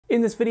In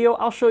this video,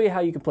 I'll show you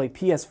how you can play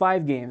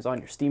PS5 games on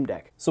your Steam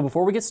Deck. So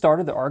before we get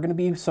started, there are going to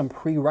be some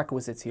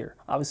prerequisites here.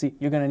 Obviously,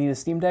 you're going to need a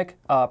Steam Deck,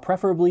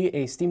 preferably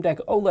a Steam Deck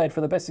OLED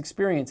for the best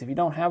experience. If you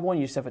don't have one,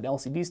 you just have an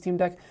LCD Steam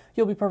Deck,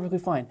 you'll be perfectly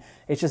fine.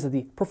 It's just that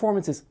the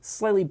performance is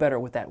slightly better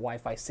with that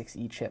Wi-Fi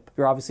 6E chip.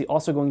 You're obviously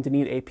also going to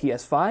need a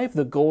PS5.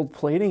 The gold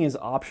plating is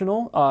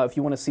optional. If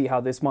you want to see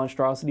how this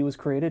monstrosity was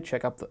created,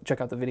 check out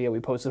the video we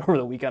posted over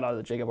the weekend on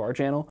the Jacob R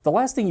channel. The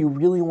last thing you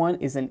really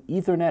want is an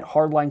Ethernet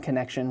hardline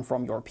connection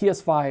from your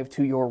PS5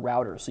 to your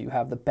router, so you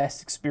have the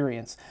best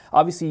experience.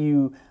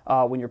 Obviously,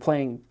 when you're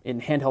playing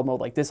in handheld mode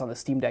like this on the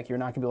Steam Deck, you're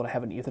not going to be able to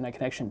have an Ethernet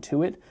connection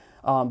to it,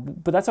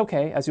 but that's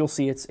okay. As you'll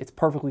see, it's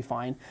perfectly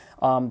fine.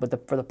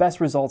 But for the best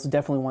results,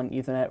 definitely want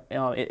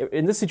Ethernet.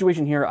 In this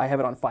situation here, I have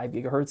it on 5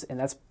 gigahertz, and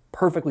that's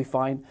perfectly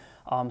fine.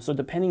 So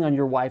depending on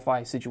your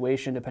Wi-Fi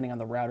situation, depending on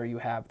the router you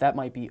have, that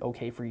might be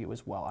okay for you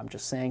as well. I'm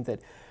just saying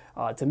that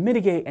to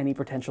mitigate any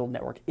potential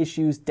network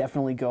issues,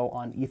 definitely go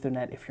on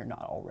Ethernet if you're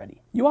not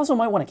already. You also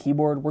might want a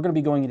keyboard. We're going to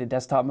be going into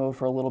desktop mode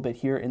for a little bit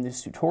here in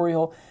this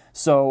tutorial,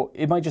 so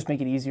it might just make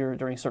it easier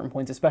during certain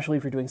points, especially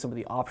if you're doing some of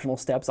the optional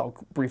steps I'll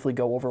briefly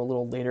go over a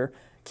little later.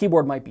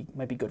 Keyboard might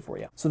be good for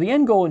you. So the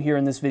end goal in here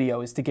in this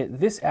video is to get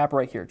this app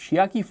right here,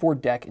 Chiaki for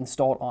Deck,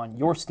 installed on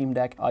your Steam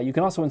Deck. You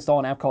can also install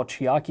an app called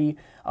Chiaki.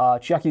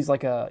 Chiaki is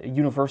like a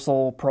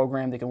universal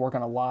program that can work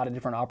on a lot of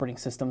different operating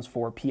systems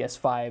for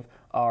PS5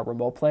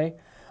 remote play.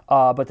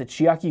 But the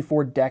Chiaki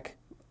for Deck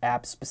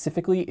app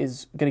specifically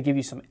is going to give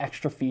you some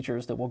extra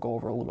features that we'll go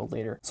over a little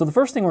later. So the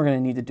first thing we're going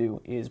to need to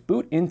do is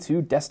boot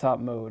into desktop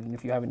mode. And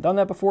if you haven't done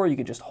that before, you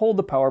can just hold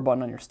the power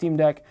button on your Steam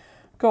Deck,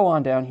 go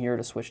on down here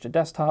to switch to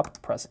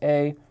desktop, press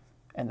A,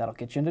 and that'll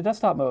get you into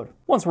desktop mode.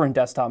 Once we're in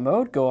desktop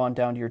mode, go on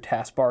down to your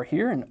taskbar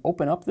here and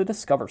open up the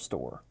Discover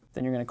Store.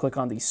 Then you're going to click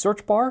on the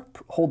search bar,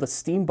 hold the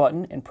Steam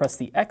button, and press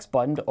the X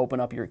button to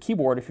open up your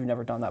keyboard if you've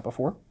never done that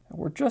before. And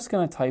we're just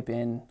going to type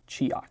in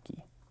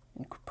Chiaki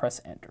and press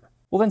enter.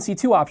 We'll then see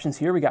two options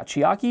here. We got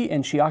Chiaki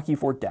and Chiaki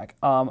for Deck.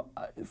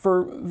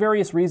 For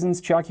various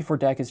reasons, Chiaki for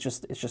Deck is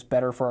just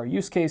better for our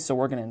use case, so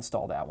we're going to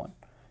install that one.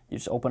 You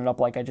just open it up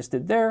like I just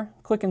did there,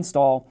 click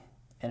install,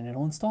 and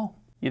it'll install.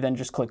 You then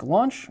just click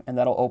launch, and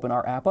that'll open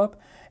our app up.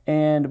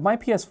 And my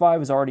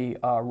PS5 is already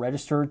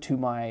registered to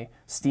my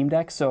Steam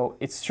Deck, so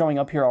it's showing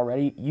up here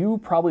already. You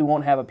probably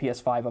won't have a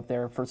PS5 up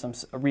there for some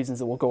reasons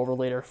that we'll go over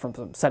later from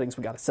some settings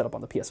we got to set up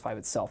on the PS5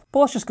 itself. But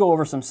let's just go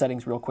over some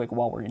settings real quick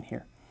while we're in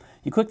here.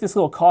 You click this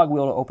little cog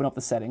wheel to open up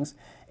the settings,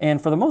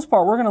 and for the most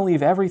part, we're going to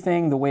leave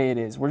everything the way it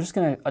is. We're just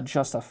going to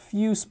adjust a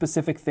few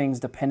specific things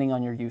depending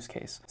on your use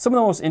case. Some of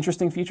the most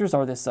interesting features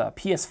are this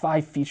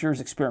PS5 features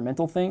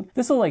experimental thing.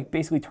 This will like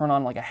basically turn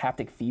on like a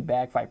haptic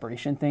feedback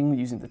vibration thing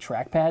using the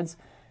trackpads.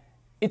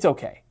 It's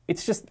okay.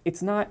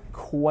 It's not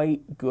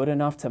quite good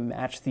enough to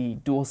match the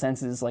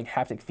DualSense's like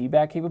haptic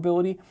feedback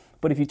capability.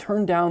 But if you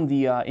turn down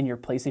the in your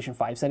PlayStation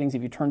 5 settings,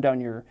 if you turn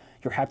down your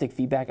haptic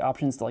feedback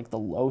options to like the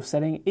low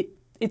setting,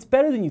 it's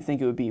better than you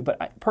think it would be,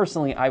 but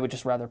personally, I would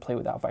just rather play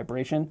without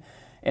vibration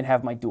and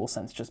have my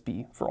DualSense just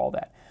be for all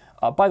that.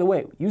 By the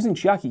way, using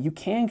Chiaki, you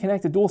can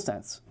connect a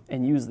DualSense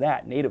and use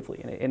that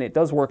natively, and it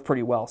does work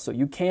pretty well. So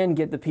you can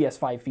get the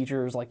PS5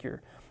 features like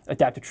your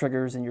adaptive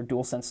triggers and your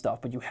DualSense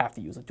stuff, but you have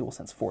to use a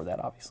DualSense for that,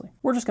 obviously.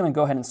 We're just going to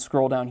go ahead and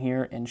scroll down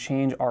here and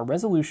change our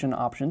resolution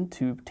option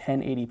to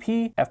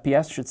 1080p.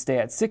 FPS should stay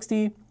at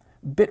 60.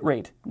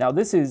 Bitrate. Now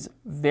this is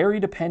very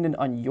dependent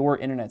on your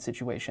internet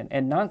situation,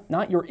 and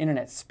not your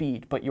internet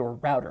speed, but your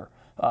router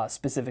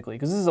specifically,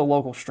 because this is a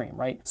local stream,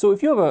 right? So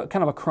if you have a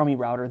kind of a crummy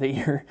router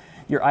that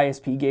your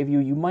ISP gave you,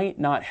 you might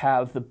not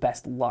have the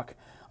best luck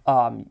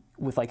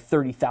with like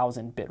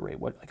 30,000 bitrate,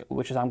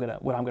 which is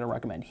what I'm gonna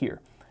recommend here.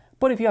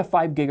 But if you have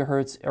 5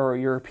 gigahertz or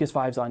your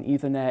PS5's on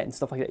Ethernet and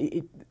stuff like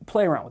that,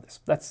 play around with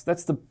this.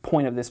 That's the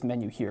point of this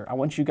menu here. I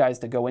want you guys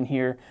to go in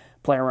here,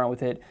 play around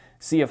with it,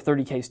 see if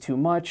 30K is too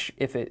much.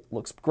 If it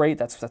looks great,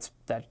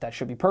 that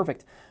should be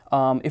perfect.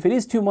 If it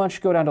is too much,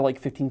 go down to like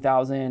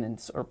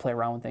 15,000 or play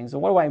around with things.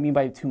 And what do I mean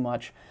by too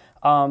much?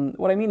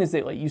 What I mean is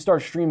that like, you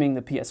start streaming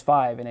the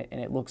PS5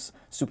 and it looks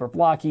super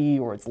blocky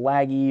or it's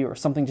laggy or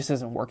something just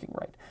isn't working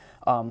right.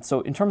 So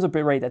in terms of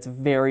bitrate, that's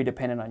very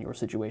dependent on your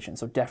situation,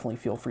 so definitely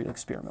feel free to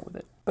experiment with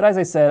it. But as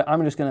I said,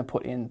 I'm just going to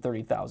put in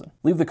 30,000.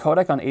 Leave the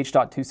codec on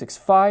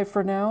H.265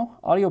 for now.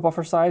 Audio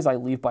buffer size I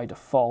leave by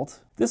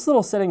default. This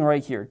little setting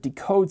right here,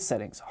 decode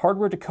settings,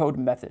 hardware decode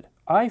method.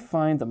 I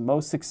find the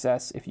most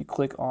success if you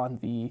click on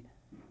the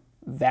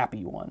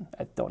VAPI one.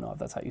 I don't know if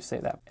that's how you say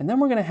that. And then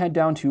we're going to head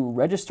down to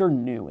register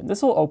new, and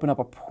this will open up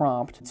a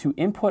prompt to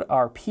input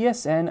our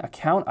PSN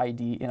account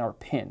ID in our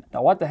PIN.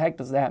 Now what the heck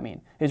does that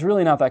mean? It's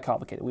really not that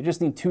complicated. We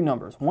just need 2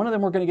 numbers. One of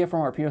them we're going to get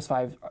from our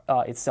PS5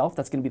 itself,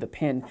 that's going to be the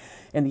PIN,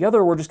 and the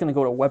other we're just going to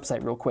go to a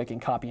website real quick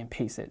and copy and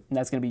paste it, and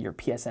that's going to be your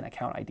PSN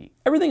account ID.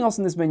 Everything else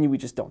in this menu we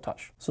just don't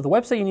touch. So the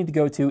website you need to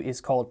go to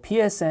is called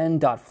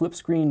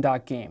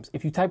psn.flipscreen.games.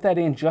 If you type that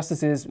in just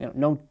as is,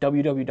 no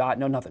www.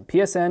 No nothing,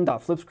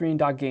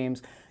 psn.flipscreen.games,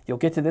 you'll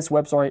get to this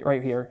website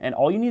right here, and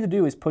all you need to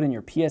do is put in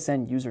your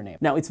PSN username.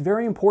 Now, it's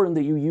very important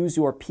that you use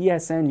your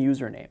PSN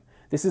username.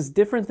 This is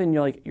different than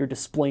your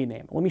display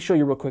name. Let me show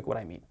you real quick what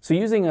I mean. So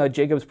using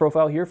Jacob's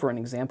profile here for an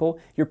example,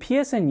 your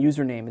PSN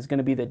username is going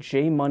to be the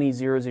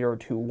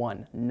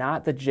jmoney0021,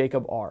 not the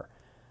Jacob R.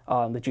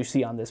 That you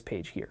see on this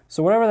page here.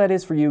 So whatever that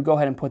is for you, go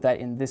ahead and put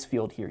that in this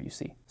field here you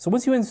see. So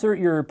once you insert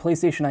your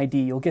PlayStation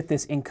ID, you'll get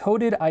this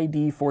encoded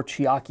ID for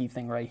Chiaki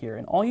thing right here.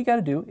 And all you got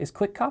to do is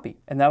click copy,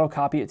 and that'll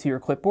copy it to your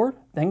clipboard.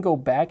 Then go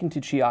back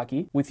into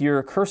Chiaki. With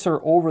your cursor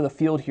over the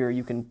field here,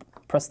 you can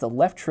press the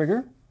left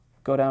trigger,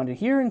 go down to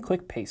here and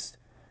click paste.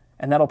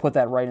 And that'll put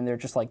that right in there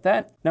just like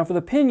that. Now for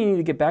the pin, you need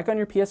to get back on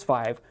your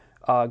PS5,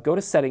 go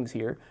to settings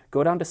here,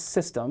 go down to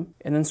system,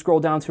 and then scroll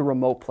down to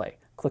remote play.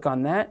 Click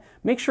on that.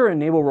 Make sure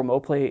enable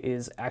remote play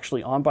is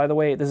actually on, by the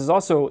way. This is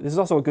also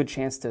a good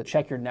chance to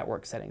check your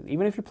network settings.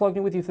 Even if you're plugged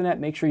in with Ethernet,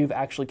 make sure you've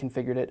actually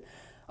configured it.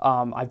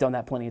 I've done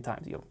that plenty of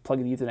times. You plug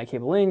the Ethernet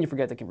cable in, you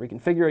forget to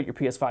reconfigure it, your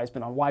PS5 has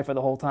been on Wi-Fi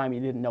the whole time,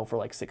 you didn't know for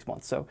like 6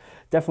 months. So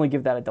definitely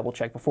give that a double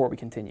check before we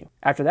continue.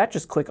 After that,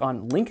 just click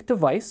on link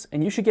device,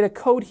 and you should get a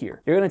code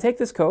here. You're gonna take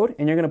this code,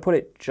 and you're gonna put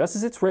it just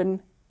as it's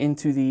written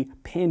into the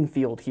pin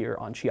field here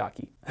on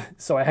Chiaki.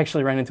 So I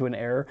actually ran into an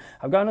error.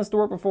 I've gotten this to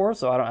work before,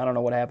 so I don't know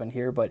what happened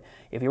here, but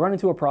if you run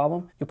into a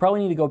problem, you'll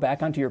probably need to go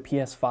back onto your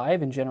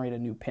PS5 and generate a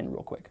new pin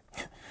real quick.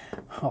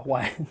 Oh,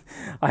 why?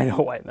 I know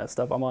why it messed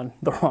up. I'm on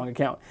the wrong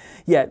account.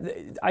 Yeah,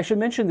 I should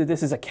mention that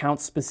this is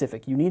account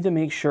specific. You need to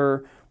make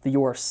sure that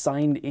you are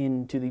signed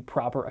in to the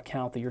proper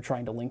account that you're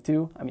trying to link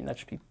to. I mean, that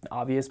should be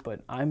obvious, but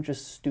I'm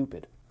just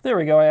stupid. There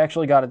we go, I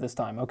actually got it this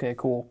time. Okay,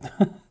 cool.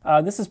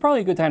 This is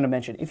probably a good time to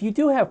mention, if you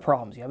do have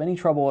problems, you have any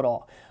trouble at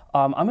all,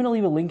 I'm going to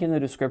leave a link in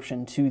the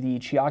description to the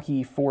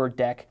Chiaki 4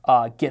 deck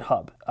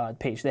GitHub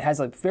page that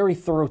has a very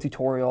thorough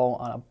tutorial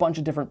on a bunch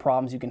of different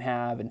problems you can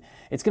have, and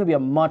it's going to be a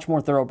much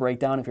more thorough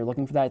breakdown if you're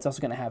looking for that. It's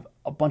also going to have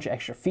a bunch of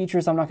extra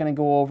features I'm not going to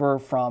go over,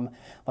 from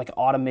like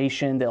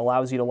automation that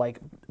allows you to like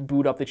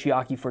boot up the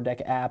Chiaki 4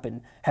 deck app and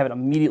have it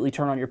immediately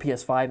turn on your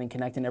PS5 and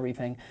connect and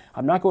everything.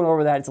 I'm not going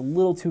over that. It's a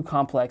little too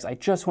complex. I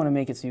just want to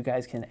make it so you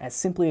guys can, as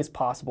simply as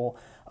possible,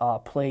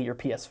 play your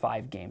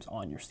PS5 games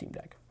on your Steam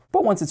Deck.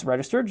 But once it's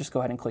registered, just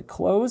go ahead and click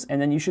close,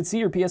 and then you should see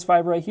your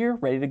PS5 right here,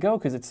 ready to go,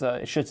 because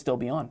it should still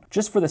be on.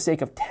 Just for the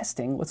sake of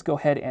testing, let's go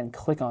ahead and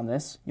click on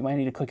this. You might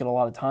need to click it a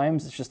lot of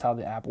times. It's just how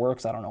the app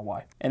works. I don't know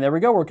why. And there we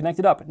go. We're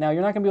connected up. Now,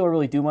 you're not going to be able to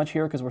really do much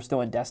here because we're still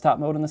in desktop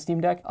mode in the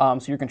Steam Deck,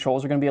 so your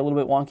controls are going to be a little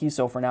bit wonky.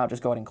 So for now,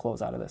 just go ahead and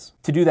close out of this.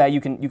 To do that,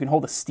 you can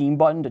hold the Steam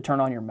button to turn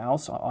on your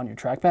mouse on your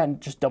trackpad and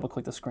just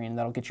double-click the screen.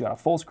 That'll get you out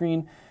of full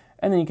screen,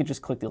 and then you can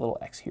just click the little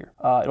X here.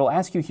 It'll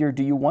ask you here,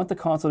 do you want the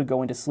console to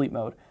go into sleep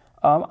mode?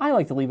 I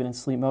like to leave it in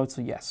sleep mode,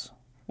 so yes.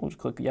 We'll just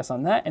click yes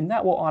on that, and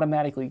that will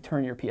automatically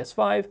turn your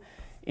PS5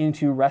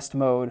 into rest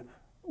mode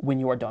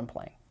when you are done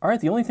playing. All right,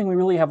 the only thing we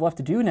really have left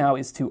to do now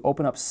is to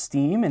open up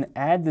Steam and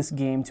add this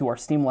game to our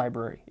Steam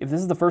library. If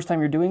this is the first time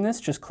you're doing this,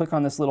 just click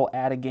on this little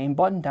add a game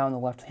button down in the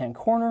left-hand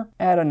corner,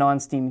 add a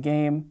non-Steam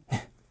game.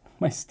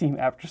 My Steam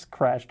app just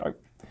crashed.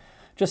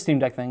 Just Steam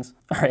Deck things.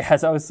 All right,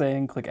 as I was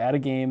saying, click add a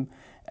game,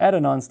 add a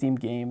non-Steam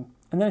game,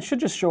 and then it should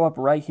just show up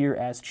right here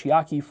as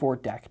Chiaki 4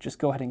 deck. Just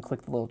go ahead and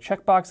click the little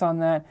checkbox on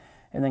that,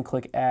 and then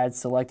click Add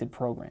Selected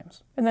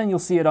Programs. And then you'll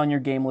see it on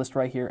your game list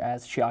right here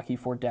as Chiaki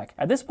 4 deck.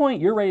 At this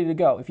point, you're ready to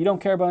go. If you don't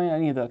care about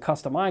any of the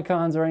custom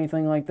icons or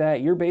anything like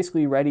that, you're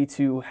basically ready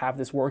to have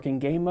this work in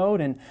game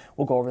mode, and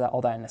we'll go over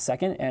all that in a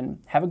second, and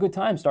have a good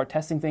time. Start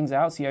testing things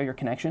out, see how your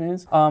connection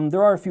is.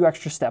 There are a few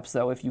extra steps,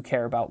 though, if you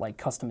care about like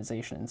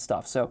customization and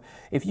stuff. So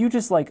if you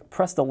just like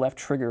press the left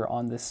trigger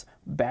on this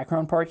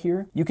background part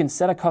here, you can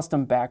set a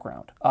custom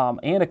background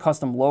and a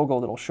custom logo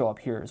that'll show up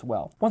here as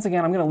well. Once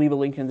again, I'm going to leave a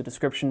link in the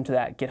description to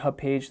that GitHub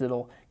page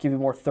that'll give you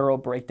a more thorough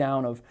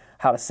breakdown of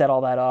how to set all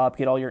that up,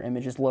 get all your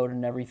images loaded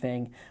and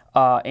everything.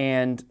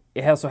 And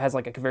it also has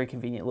like a very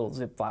convenient little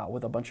zip file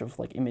with a bunch of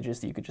like images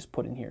that you could just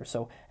put in here.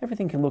 So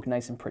everything can look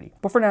nice and pretty.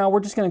 But for now, we're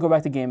just going to go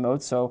back to game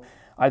mode. So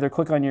either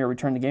click on your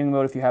return to gaming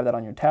mode if you have that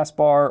on your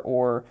taskbar,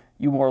 or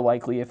you more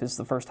likely, if it's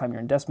the first time you're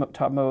in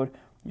desktop mode,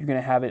 you're going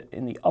to have it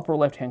in the upper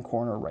left-hand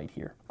corner right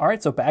here. All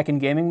right, so back in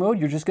gaming mode,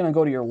 you're just going to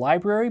go to your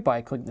library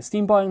by clicking the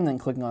Steam button, then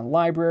clicking on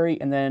library,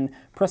 and then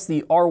press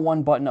the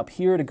R1 button up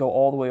here to go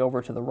all the way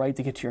over to the right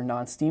to get to your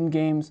non-Steam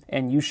games,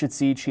 and you should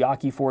see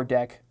Chiaki 4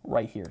 deck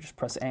right here. Just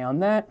press A on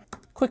that,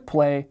 click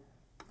play,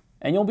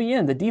 and you'll be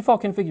in. The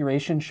default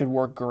configuration should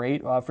work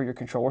great for your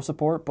controller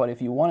support, but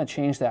if you want to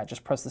change that,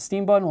 just press the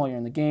Steam button while you're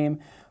in the game,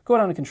 go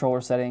down to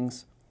controller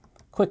settings,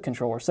 click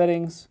controller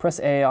settings, press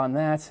A on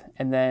that,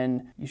 and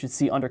then you should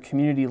see under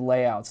community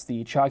layouts,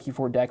 the Chiaki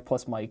 4 deck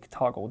plus mic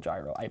toggle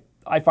gyro.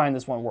 I find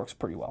this one works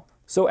pretty well.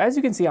 So as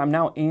you can see, I'm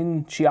now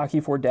in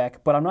Chiaki 4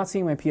 deck, but I'm not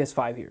seeing my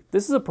PS5 here.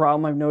 This is a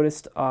problem I've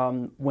noticed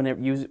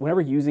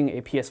whenever using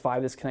a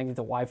PS5 that's connected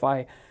to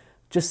Wi-Fi,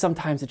 just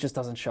sometimes it just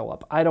doesn't show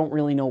up. I don't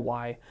really know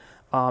why.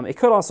 It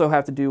could also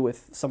have to do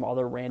with some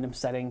other random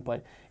setting,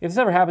 but if this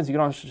ever happens, you can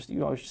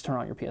always just turn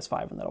on your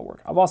PS5 and that'll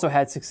work. I've also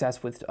had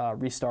success with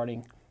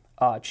restarting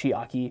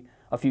Chiaki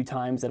a few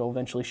times. That'll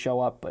eventually show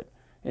up, but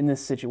in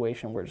this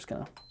situation, we're just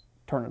gonna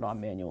turn it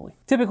on manually.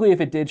 Typically, if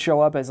it did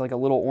show up as like a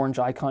little orange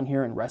icon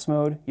here in rest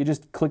mode, you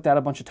just click that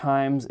a bunch of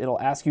times. It'll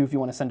ask you if you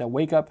want to send a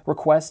wake up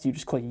request. You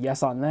just click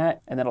yes on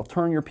that, and that'll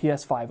turn your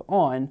PS5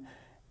 on,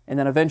 and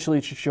then eventually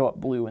it should show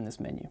up blue in this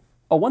menu.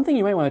 Oh, one thing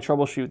you might want to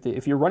troubleshoot,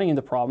 if you're running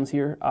into problems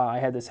here, I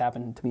had this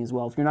happen to me as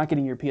well. If you're not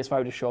getting your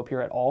PS5 to show up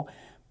here at all,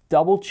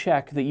 double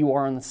check that you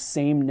are on the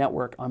same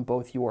network on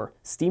both your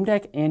Steam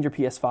Deck and your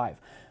PS5.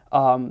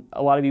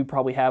 A lot of you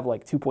probably have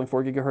like 2.4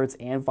 gigahertz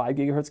and 5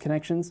 gigahertz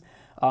connections.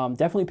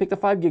 Definitely pick the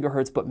 5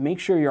 gigahertz, but make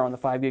sure you're on the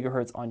 5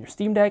 gigahertz on your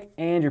Steam Deck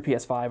and your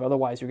PS5.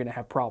 Otherwise, you're going to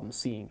have problems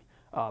seeing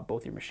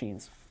both your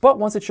machines. But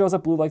once it shows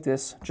up blue like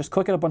this, just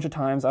click it a bunch of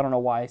times. I don't know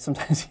why.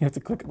 Sometimes you have to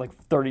click it like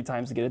 30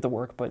 times to get it to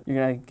work, but you're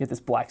going to get this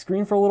black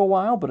screen for a little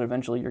while, but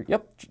eventually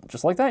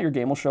just like that, your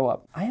game will show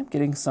up. I am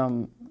getting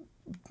some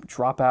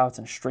dropouts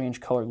and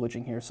strange color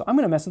glitching here, so I'm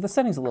going to mess with the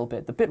settings a little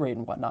bit, the bitrate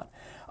and whatnot.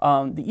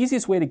 The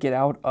easiest way to get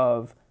out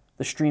of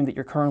the stream that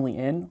you're currently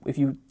in, if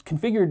you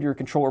configured your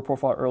controller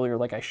profile earlier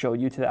like I showed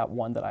you to that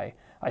one that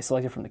I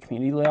selected from the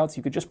community layouts,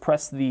 you could just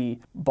press the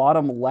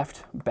bottom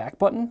left back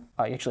button.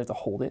 You actually have to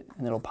hold it,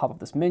 and it'll pop up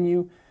this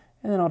menu,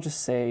 and then I'll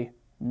just say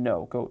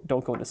no,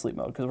 don't go into sleep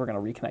mode, because we're going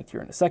to reconnect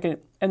here in a second,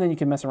 and then you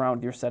can mess around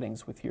with your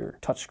settings with your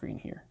touchscreen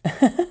here.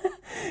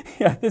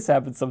 Yeah, this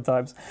happens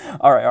sometimes.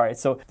 All right,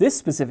 so this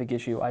specific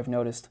issue I've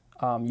noticed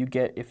you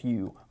get if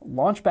you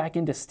launch back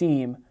into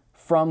Steam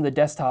from the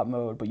desktop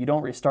mode, but you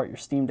don't restart your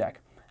Steam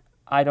Deck.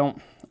 I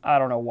don't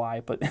know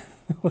why, but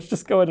let's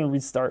just go ahead and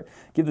restart.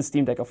 Give the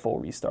Steam Deck a full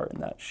restart,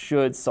 and that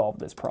should solve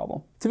this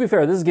problem. To be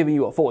fair, this is giving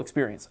you a full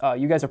experience.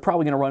 You guys are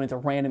probably going to run into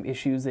random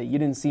issues that you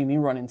didn't see me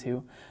run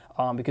into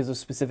because of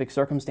specific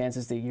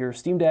circumstances that your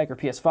Steam Deck or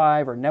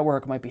PS5 or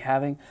network might be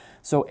having.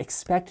 So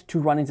expect to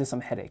run into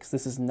some headaches.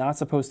 This is not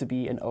supposed to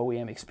be an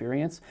OEM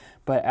experience,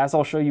 but as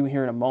I'll show you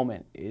here in a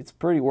moment, it's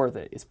pretty worth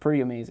it. It's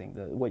pretty amazing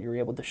what you're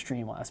able to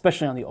stream on,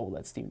 especially on the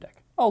OLED Steam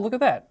Deck. Oh, look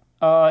at that.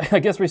 I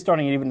guess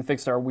restarting it even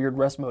fixed our weird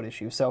rest mode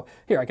issue. So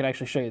here, I can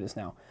actually show you this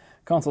now.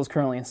 Console is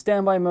currently in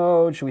standby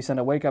mode. Should we send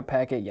a wake up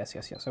packet? Yes,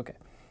 okay.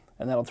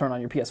 And that'll turn on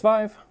your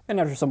PS5. And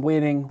after some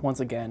waiting, once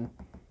again,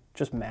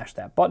 just mash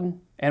that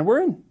button and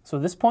we're in. So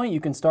at this point, you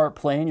can start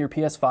playing your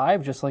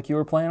PS5 just like you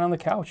were playing on the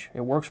couch.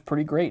 It works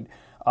pretty great.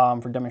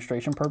 For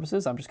demonstration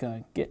purposes, I'm just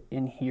gonna get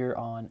in here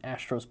on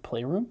Astro's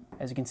Playroom.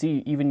 As you can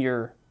see, even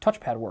your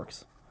touchpad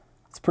works.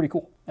 It's pretty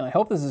cool. And I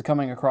hope this is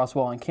coming across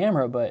well on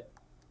camera, but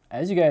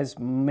as you guys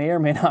may or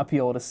may not be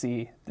able to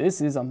see, this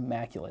is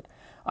immaculate.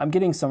 I'm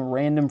getting some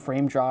random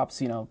frame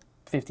drops,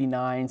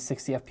 59,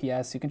 60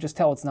 FPS. You can just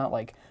tell it's not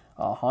like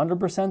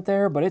 100%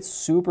 there, but it's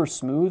super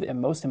smooth,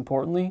 and most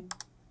importantly,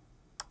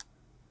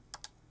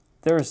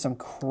 there is some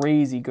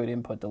crazy good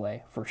input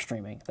delay for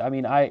streaming. I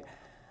mean, I've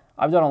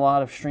done a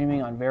lot of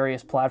streaming on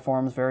various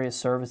platforms, various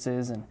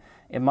services, and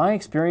in my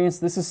experience,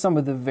 this is some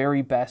of the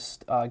very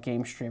best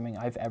game streaming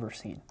I've ever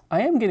seen.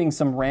 I am getting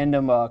some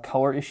random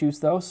color issues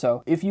though,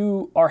 so if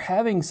you are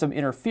having some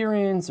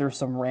interference or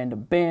some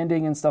random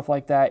banding and stuff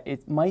like that,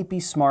 it might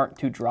be smart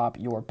to drop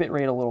your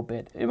bitrate a little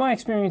bit. In my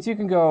experience, you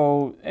can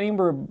go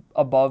anywhere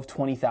above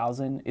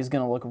 20,000 is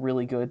gonna look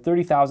really good.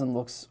 30,000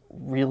 looks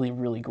really,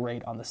 really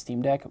great on the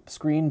Steam Deck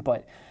screen,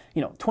 but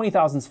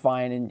 20,000 is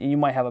fine, and you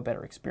might have a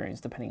better experience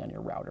depending on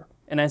your router.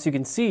 And as you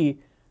can see,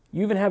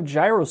 you even have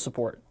gyro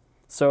support.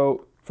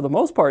 So for the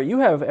most part,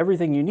 you have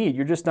everything you need.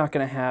 You're just not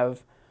going to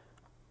have,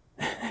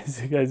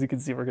 as you can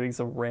see, we're getting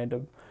some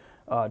random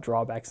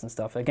drawbacks and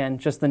stuff. Again,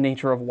 just the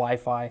nature of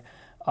Wi-Fi.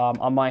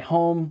 On my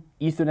home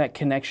Ethernet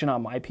connection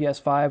on my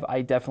PS5,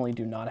 I definitely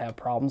do not have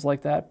problems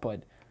like that.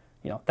 But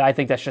I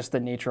think that's just the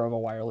nature of a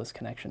wireless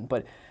connection.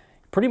 But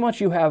pretty much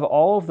you have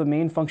all of the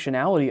main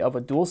functionality of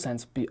a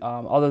DualSense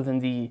other than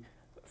the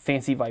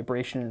fancy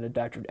vibration and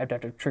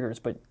adaptive triggers,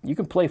 but you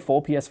can play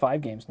full PS5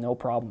 games, no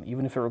problem,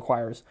 even if it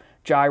requires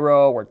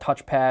gyro or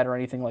touchpad or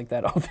anything like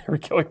that. Oh, there we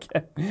go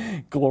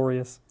again.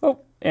 Glorious.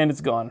 Oh, and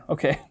it's gone.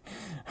 Okay.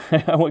 I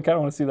kind of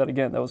want to see that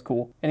again. That was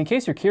cool. And in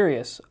case you're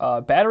curious,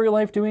 battery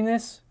life doing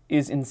this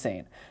is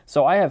insane.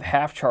 So I have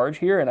half charge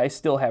here, and I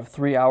still have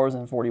 3 hours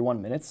and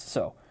 41 minutes.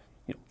 So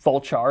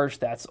full charge,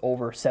 that's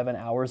over 7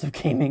 hours of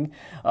gaming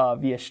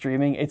via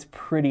streaming. It's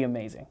pretty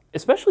amazing,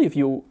 especially if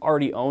you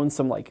already own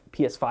some like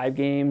PS5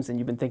 games and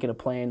you've been thinking of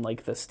playing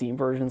like the Steam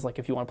versions, like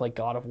if you want to play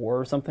God of War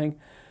or something.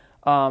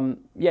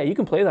 Yeah, you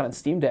can play that on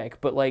Steam Deck,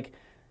 but like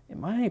in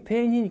my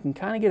opinion, you can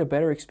kind of get a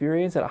better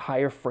experience at a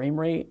higher frame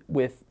rate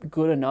with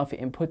good enough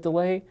input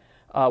delay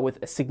with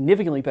a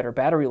significantly better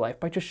battery life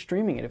by just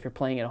streaming it if you're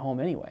playing it at home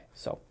anyway.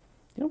 So,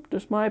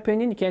 just my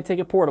opinion. You can't take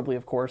it portably,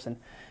 of course, and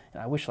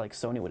I wish like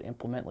Sony would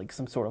implement like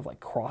some sort of like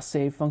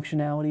cross-save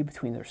functionality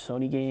between their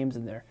Sony games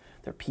and their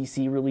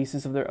PC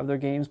releases of their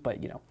games, but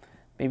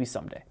maybe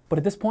someday. But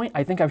at this point,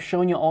 I think I've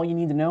shown you all you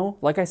need to know.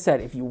 Like I said,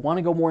 if you want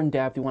to go more in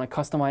depth, you want to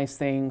customize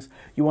things,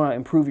 you want to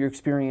improve your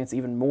experience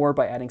even more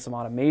by adding some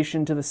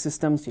automation to the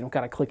system, so you don't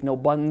got to click no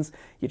buttons.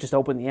 You just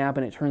open the app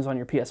and it turns on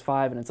your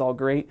PS5 and it's all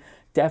great.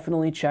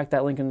 Definitely check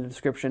that link in the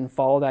description.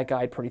 Follow that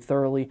guide pretty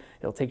thoroughly.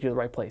 It'll take you to the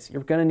right place.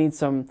 You're going to need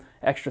some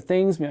extra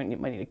things. You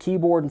might need a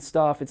keyboard and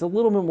stuff. It's a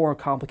little bit more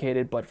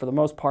complicated, but for the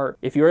most part,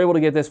 if you're able to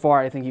get this far,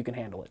 I think you can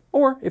handle it.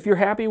 Or if you're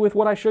happy with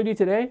what I showed you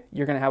today,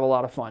 you're going to have a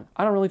lot of fun.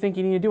 I don't really think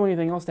you need to do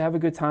anything else to have a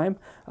good time.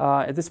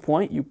 At this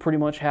point, you pretty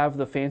much have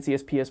the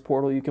fanciest PS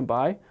Portal you can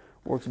buy.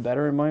 Works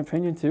better in my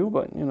opinion too,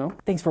 but you know.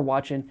 Thanks for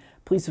watching.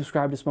 Please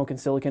subscribe to Smokin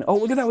Silicon. Oh,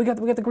 look at that, we got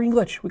the green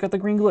glitch. We got the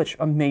green glitch.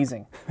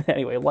 Amazing.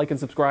 Anyway, like and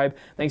subscribe.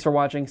 Thanks for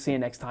watching. See you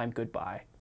next time. Goodbye.